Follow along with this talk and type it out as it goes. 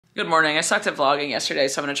Good morning. I sucked at vlogging yesterday,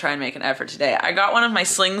 so I'm gonna try and make an effort today. I got one of my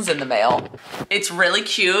slings in the mail. It's really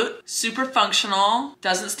cute, super functional,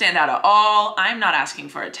 doesn't stand out at all. I'm not asking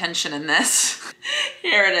for attention in this.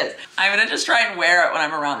 Here it is. I'm gonna just try and wear it when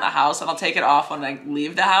I'm around the house, and I'll take it off when I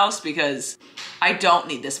leave the house because I don't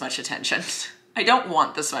need this much attention. I don't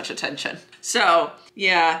want this much attention. So,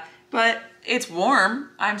 yeah, but it's warm.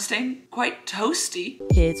 I'm staying quite toasty.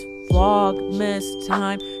 It's Vlogmas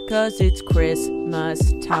time, cause it's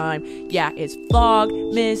Christmas time. Yeah, it's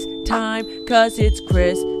Vlogmas time, cause it's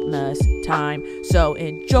Christmas time. So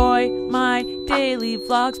enjoy my daily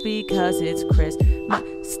vlogs because it's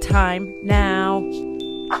Christmas time now.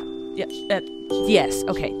 Yes,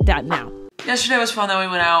 okay, that now. Yesterday was fun though. We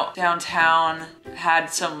went out downtown, had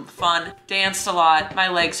some fun, danced a lot, my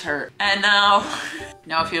legs hurt. And now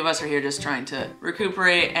a few of us are here just trying to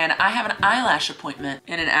recuperate, and I have an eyelash appointment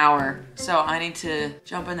in an hour, so I need to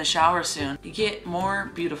jump in the shower soon. You get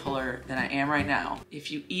more beautifuler than I am right now, if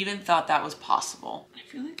you even thought that was possible. I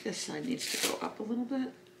feel like this side needs to go up a little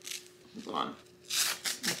bit. Hold on.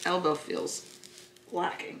 My elbow feels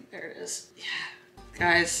lacking. There it is. Yeah.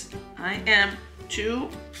 Guys, I am too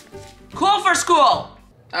cool for school.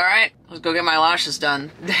 All right, let's go get my lashes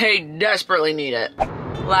done. They desperately need it.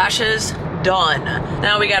 Lashes done.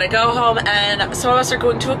 Now we gotta go home, and some of us are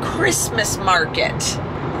going to a Christmas market.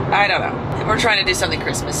 I don't know. We're trying to do something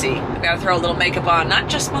Christmassy. We gotta throw a little makeup on, not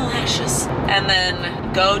just my lashes, and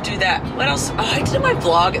then go do that. What else? Oh, I did my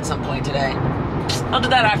vlog at some point today. I'll do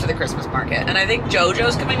that after the Christmas market. And I think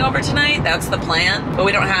JoJo's coming over tonight. That's the plan. But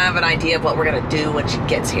we don't have an idea of what we're gonna do when she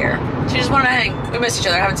gets here. She just wanted to hang. We miss each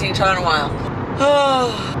other. I haven't seen each other in a while.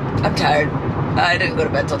 Oh, I'm tired. I didn't go to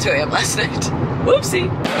bed till 2 a.m. last night. Whoopsie.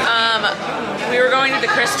 We were going to the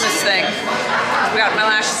Christmas thing. We got my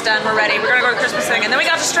lashes done. We're ready. We're gonna go to the Christmas thing. And then we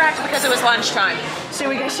got distracted because it was lunchtime. So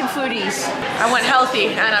we got some foodies. I went healthy,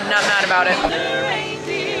 and I'm not mad about it.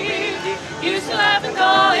 Used to laugh and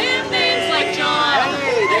call him names like John.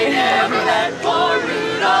 They never let poor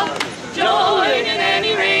Rudolph join in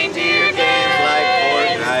any reindeer game.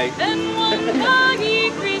 Like Fortnite. Then one foggy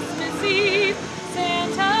Christmas Eve,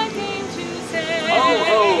 Santa came to say, Ho,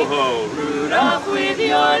 ho, ho. Rudolph, with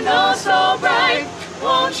your nose so bright,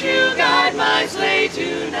 won't you guide my sleigh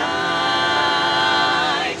tonight?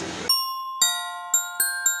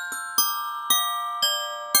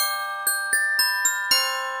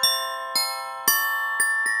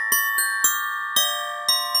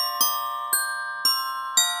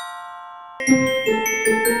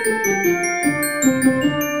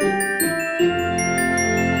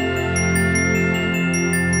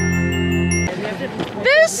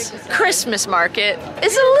 This Christmas market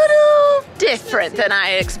is a little different than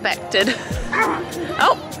I expected.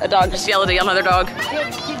 Oh, a dog just yelled at another dog.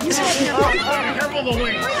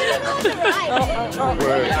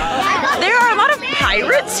 There are a lot of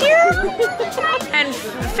pirates here and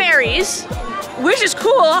fairies, which is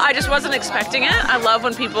cool. I just wasn't expecting it. I love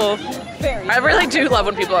when people, I really do love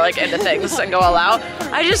when people are like into things and go all out.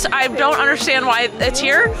 I don't understand why it's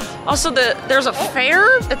here. Also, there's a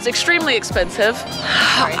fair. It's extremely expensive.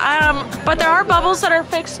 But there are bubbles that are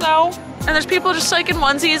fake snow, and there's people just like in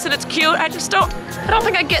onesies, and it's cute. I don't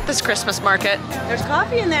think I get this Christmas market. There's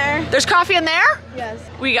coffee in there. There's coffee in there? Yes.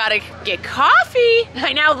 We gotta get coffee.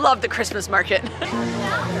 I now love the Christmas market.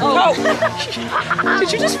 Oh.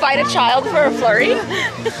 Did you just fight a child for a flurry?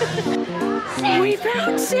 We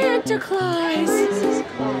found Santa Claus.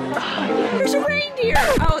 There's a reindeer.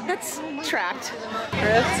 Oh, that's trapped.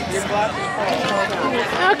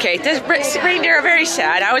 Okay, this reindeer are very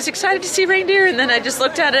sad. I was excited to see reindeer, and then I just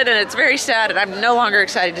looked at it, and it's very sad, and I'm no longer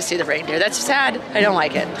excited to see the reindeer. That's sad. I don't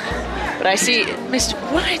like it. But I see Mr.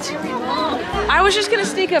 What? I was just gonna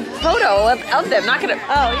sneak a photo of them. Not gonna.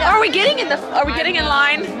 Oh yeah. Are we getting in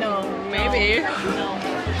line? No. Maybe. No.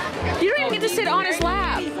 You don't even get to sit on his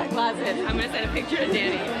lap. Closet. I'm gonna send a picture of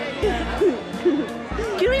Danny.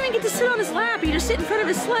 You don't even get to sit on his lap. You just sit in front of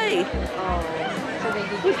his sleigh.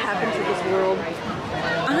 What happened to this world?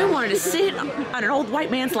 I wanted to sit on an old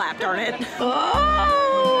white man's lap, darn it.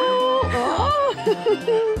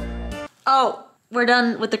 Oh, we're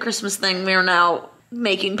done with the Christmas thing. We are now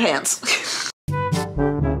making pants.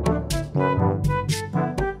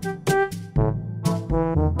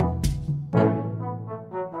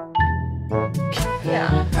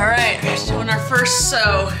 Yeah. All right, doing our first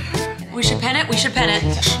sew. We should pin it. We should pin it.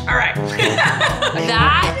 All right.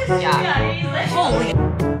 That. Yeah. Holy.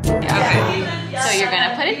 Okay. So you're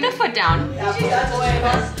gonna put the foot down. Yep.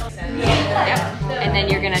 And then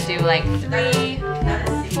you're gonna do like 3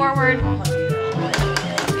 forward,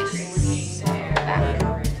 back,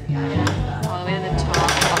 all the way to the top.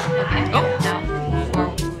 Okay. Oh. Now 4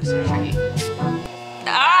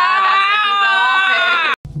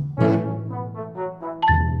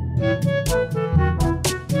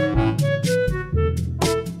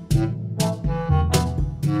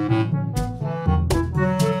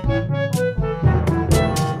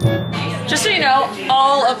 you know,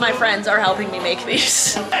 all of my friends are helping me make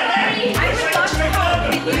these.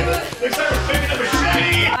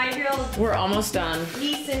 We're almost done.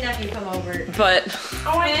 Niece and nephew come over. But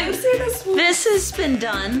Oh, I didn't see this one. this has been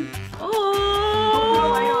done.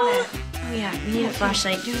 Oh, Oh yeah, we need a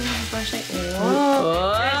flashlight. Do we have a flashlight?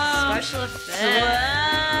 Whoa. Special effects.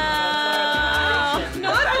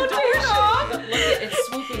 It's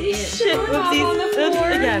swooping in.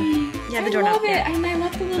 Again. Yeah, the doorknob. Yeah. And I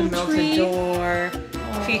love the little Melted door.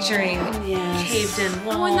 Featuring caved in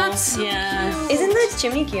walls. Oh, and that's so Isn't the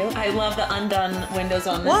chimney cute? I love the undone windows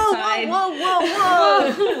on this Whoa, side.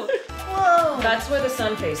 whoa. That's where the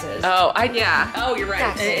sun faces. Oh, oh, you're right.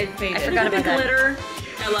 That's- It faded. I forgot the about that. glitter.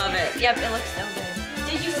 I love it. Yep, it looks so good.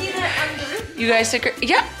 Did you see that on the roof? You guys take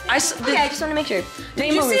yeah. Okay, I just want to make sure.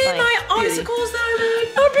 Did you see my icicles that I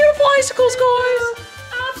made? Oh, beautiful icicles, guys.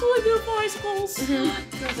 Absolutely beautiful icicles.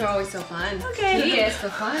 Those are always so fun. Okay. Yes, so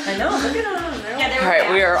fun. I know. Look at them. Yeah, All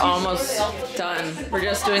right, we are almost done. We're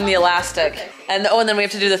just doing the elastic. And and then we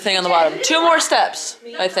have to do the thing on the bottom. 2 more steps,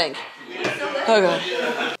 I think. Oh god.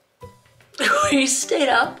 We stayed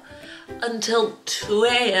up until 2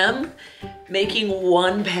 a.m. making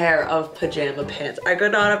 1 pair of pajama pants. I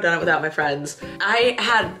could not have done it without my friends. I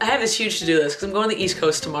have this huge to-do list because I'm going to the East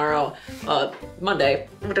Coast tomorrow, Monday.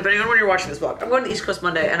 Depending on when you're watching this vlog. I'm going to the East Coast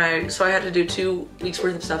Monday, and so I had to do 2 weeks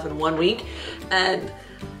worth of stuff in 1 week. And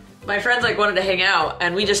my friends like wanted to hang out,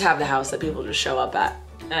 and we just have the house that people just show up at.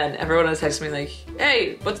 And everyone was texting me like,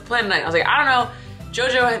 hey, what's the plan tonight? I was like, I don't know.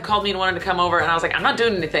 Jojo had called me and wanted to come over, and I was like, I'm not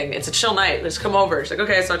doing anything. It's a chill night. Let's come over. She's like,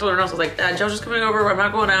 okay. So I told her else. I was like, Jojo's coming over. I'm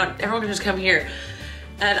not going out. Everyone can just come here.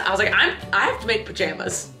 And I was like, I have to make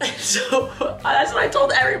pajamas. So that's what I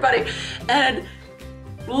told everybody. And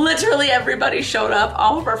literally everybody showed up.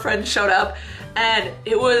 All of our friends showed up, and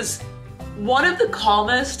it was one of the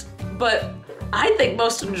calmest, but I think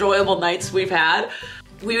most enjoyable nights we've had.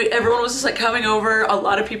 Everyone was just like coming over. A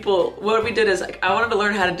lot of people, what we did is like, I wanted to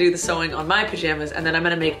learn how to do the sewing on my pajamas, and then I'm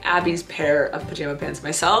gonna make Abby's pair of pajama pants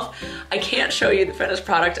myself. I can't show you the finished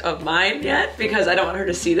product of mine yet because I don't want her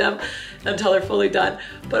to see them until they're fully done.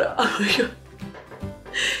 But oh my god.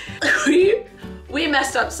 We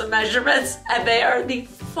messed up some measurements, and they are the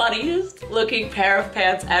funniest looking pair of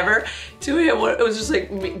pants ever. 2 a.m. it was just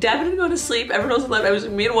like me, Devin had gone to sleep, everyone else left. It was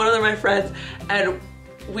me and one of my friends, and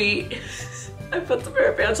I put the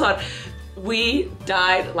pair of pants on. We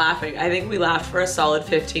died laughing. I think we laughed for a solid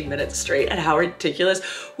 15 minutes straight at how ridiculous.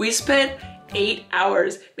 We spent 8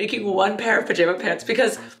 hours making 1 pair of pajama pants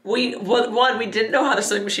because we didn't know how the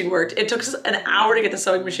sewing machine worked. It took us an hour to get the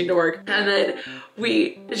sewing machine to work. And then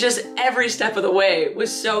just every step of the way was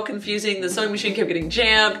so confusing. The sewing machine kept getting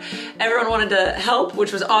jammed. Everyone wanted to help,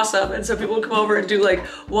 which was awesome. And so people would come over and do like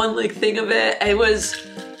one like thing of it. It was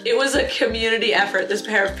a community effort, this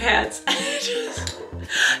pair of pants.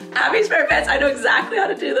 Abby's pair of pants, I know exactly how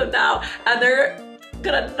to do them now, and they're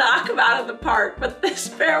gonna knock them out of the park, but this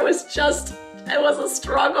pair was just, it was a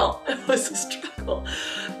struggle. It was a struggle.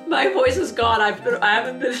 My voice is gone. I've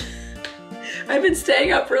been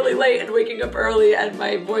staying up really late and waking up early, and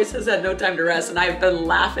my voice has had no time to rest, and I've been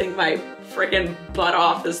laughing my freaking butt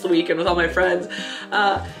off this weekend with all my friends.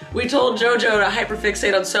 We told Jojo to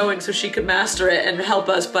hyperfixate on sewing so she could master it and help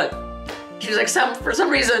us, but she was like, for some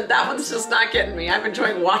reason, that one's just not getting me. I'm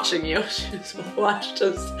enjoying watching you. She just watched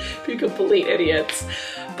us be complete idiots.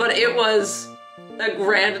 But it was a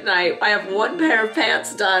grand night. I have 1 pair of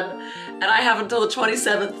pants done, and I have until the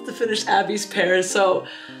 27th to finish Abby's pair, so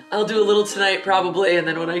I'll do a little tonight probably, and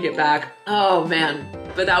then when I get back. Oh man,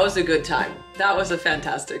 but that was a good time. That was a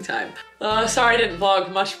fantastic time. Sorry I didn't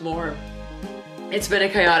vlog much more. It's been a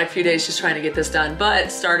chaotic few days just trying to get this done,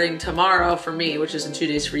 but starting tomorrow for me, which is in 2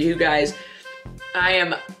 days for you guys, I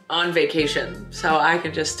am on vacation, so I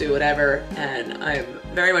can just do whatever, and I'm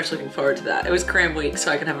very much looking forward to that. It was cram week,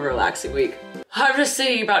 so I can have a relaxing week. I'm just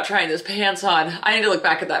thinking about trying this pants on. I need to look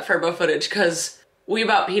back at that Furbo footage because we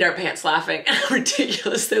about peed our pants laughing at how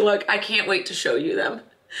ridiculous they look. I can't wait to show you them.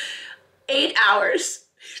 8 hours.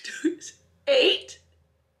 8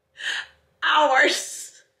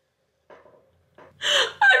 hours.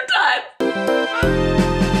 I'm done.